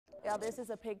Now, this is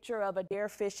a picture of Adair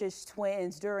Fish's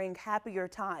twins during happier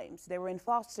times. They were in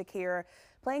foster care,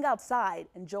 playing outside,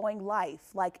 enjoying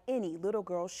life like any little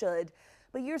girl should.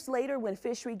 But years later, when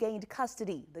Fish regained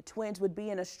custody, the twins would be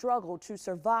in a struggle to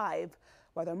survive,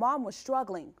 while their mom was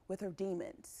struggling with her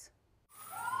demons.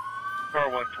 Car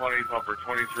 120, pumper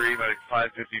 23, medic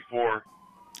 554.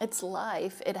 It's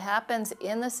life. It happens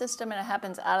in the system and it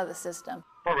happens out of the system.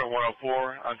 Department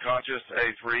 104, unconscious,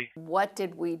 A3. What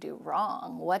did we do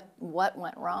wrong? What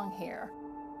went wrong here?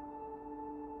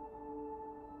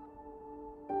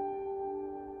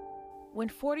 When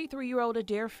 43-year-old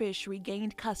Adair Fish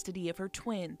regained custody of her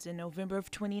twins in November of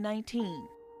 2019,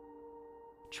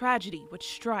 tragedy would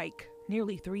strike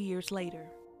nearly 3 years later.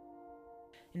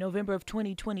 In November of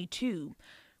 2022,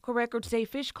 court records say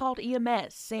Fish called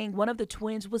EMS saying one of the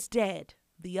twins was dead.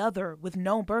 The other, with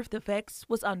known birth defects,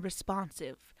 was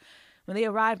unresponsive. When they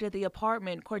arrived at the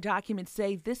apartment, court documents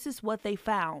say this is what they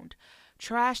found: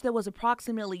 trash that was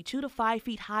approximately 2 to 5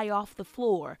 feet high off the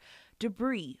floor,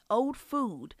 debris, old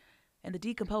food, and the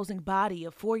decomposing body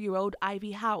of 4-year-old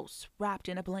Ivy House wrapped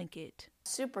in a blanket.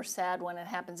 Super sad when it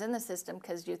happens in the system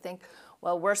because you think,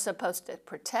 well, we're supposed to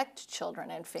protect children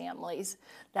and families.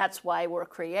 That's why we're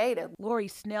creative. Lori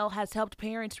Snell has helped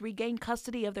parents regain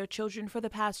custody of their children for the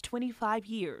past 25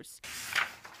 years.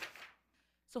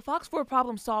 So Fox 4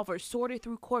 problem solvers sorted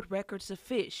through court records of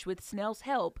Fish with Snell's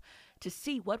help to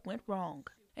see what went wrong.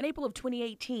 In April of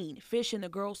 2018, Fish and the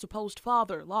girl's supposed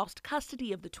father lost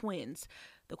custody of the twins.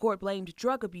 The court blamed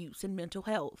drug abuse and mental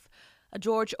health. A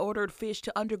judge ordered Fish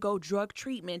to undergo drug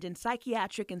treatment and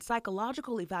psychiatric and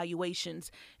psychological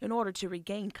evaluations in order to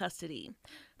regain custody.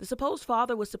 The supposed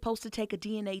father was supposed to take a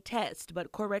DNA test,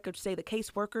 but court records say the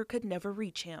caseworker could never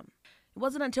reach him. It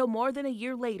wasn't until more than a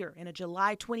year later, in a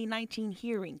July 2019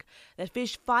 hearing, that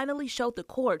Fish finally showed the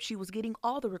court she was getting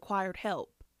all the required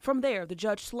help. From there, the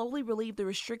judge slowly relieved the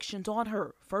restrictions on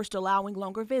her, first allowing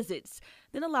longer visits,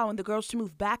 then allowing the girls to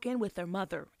move back in with their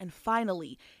mother, and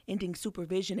finally ending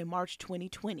supervision in March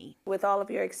 2020. With all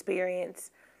of your experience,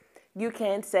 you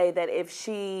can say that if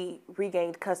she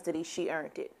regained custody, she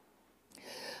earned it.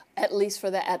 At least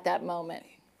at that moment.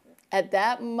 At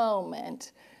that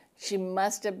moment, she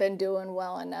must have been doing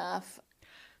well enough.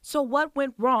 So what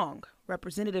went wrong?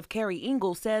 Representative Carrie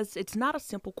Ingle says it's not a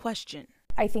simple question.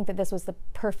 I think that this was the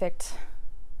perfect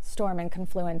storm and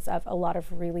confluence of a lot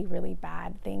of really, really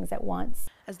bad things at once.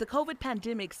 As the COVID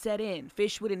pandemic set in,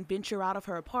 Fish wouldn't venture out of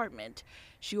her apartment.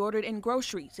 She ordered in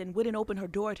groceries and wouldn't open her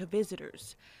door to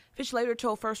visitors. Fish later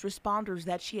told first responders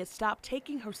that she had stopped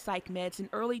taking her psych meds in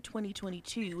early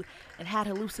 2022 and had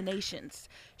hallucinations.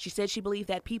 She said she believed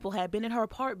that people had been in her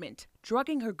apartment,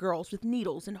 drugging her girls with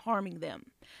needles and harming them.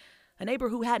 A neighbor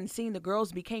who hadn't seen the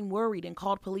girls became worried and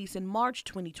called police in March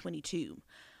 2022.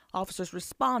 Officers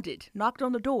responded, knocked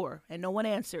on the door, and no one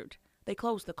answered. They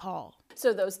closed the call.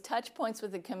 So those touch points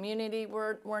with the community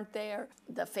weren't there.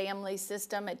 The family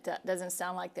system, it doesn't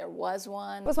sound like there was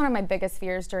one. It was one of my biggest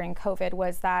fears during COVID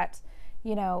was that,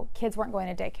 you know, kids weren't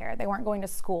going to daycare, they weren't going to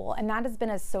school, and that has been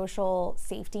a social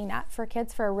safety net for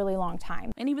kids for a really long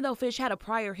time. And even though Fish had a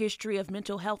prior history of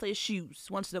mental health issues,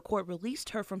 once the court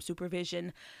released her from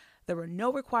supervision, there were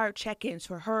no required check-ins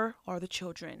for her or the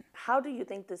children. How do you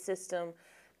think the system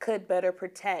could better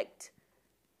protect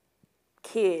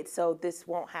kids so this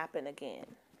won't happen again?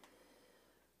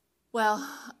 Well,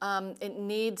 it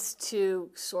needs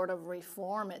to sort of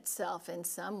reform itself in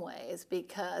some ways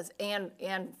because, and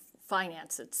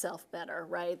finance itself better,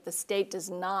 right? The state does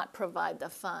not provide the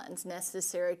funds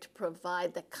necessary to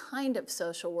provide the kind of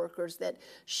social workers that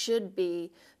should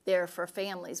be there for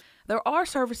families. There are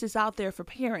services out there for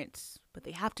parents, but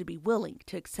they have to be willing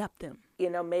to accept them. You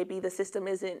know, maybe the system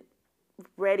isn't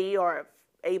ready or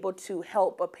able to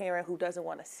help a parent who doesn't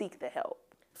want to seek the help.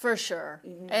 For sure.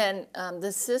 Mm-hmm. And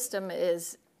the system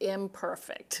is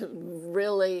imperfect,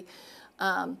 really.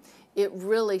 It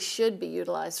really should be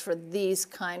utilized for these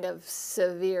kind of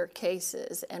severe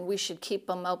cases, and we should keep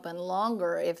them open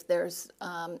longer if there's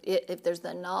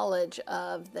the knowledge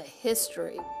of the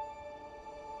history.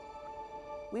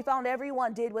 We found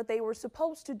everyone did what they were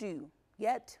supposed to do,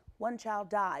 yet one child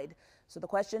died. So the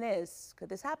question is, could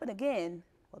this happen again?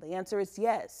 Well, the answer is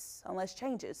yes, unless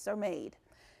changes are made.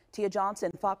 Tia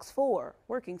Johnson, Fox 4,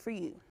 working for you.